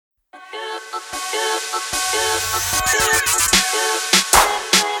You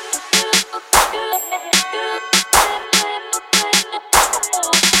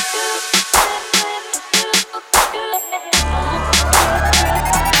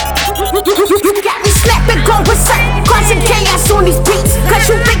got me slapping, going berserk, causing chaos on these beats. Cause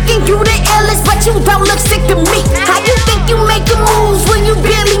you thinking you the illest, but you don't look sick to me. How you think you making moves when you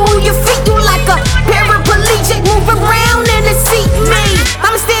barely move your feet? You like a paraplegic, move around in the seat. Me,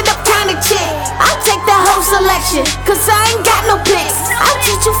 I'm a stand-up kind of chick. I'll take the whole selection, cause I ain't got no picks. I'll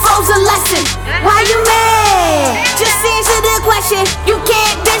teach you foes a lesson. Why you mad? Just answer the question. You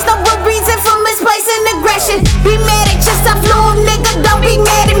can't, there's no good reason for misplacing aggression. Be mad at yourself, little nigga, don't be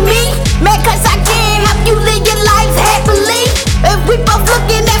mad at me. Mad cause I can't help you live your life happily. If we both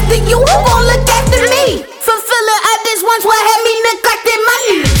looking after you, who gon' look after me? Fulfilling others wants what had me neglecting my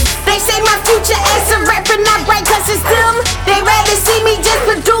needs. They say my future as a rapper not bright cause it's dim. They rather see me just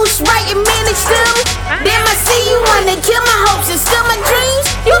produce, write and manage them. Damn, I see you wanna kill my hopes and steal my dreams.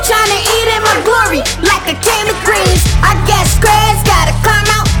 You tryna eat in my glory like a can of greens. I guess grass gotta climb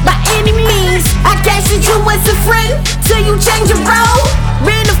out by any means. I guess that you was a friend till you change your role.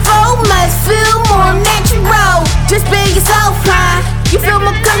 Being a foe must feel more natural. Just be yourself, huh? You feel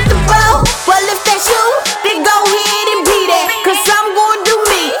more comfortable? Well, if that's you, then go ahead and be that. Cause I'm gonna do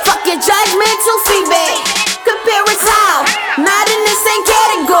me. Fuck your judgmental feedback. Compare us how? Not in the same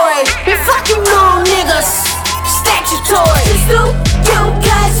category. And fuck you little niggas. Statutory. Just do you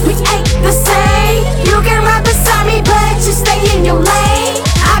cause we ain't the same. You can rap beside me, but you stay in your lane.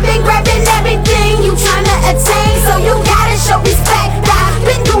 I've been grabbing everything you tryna attain, so you gotta show respect.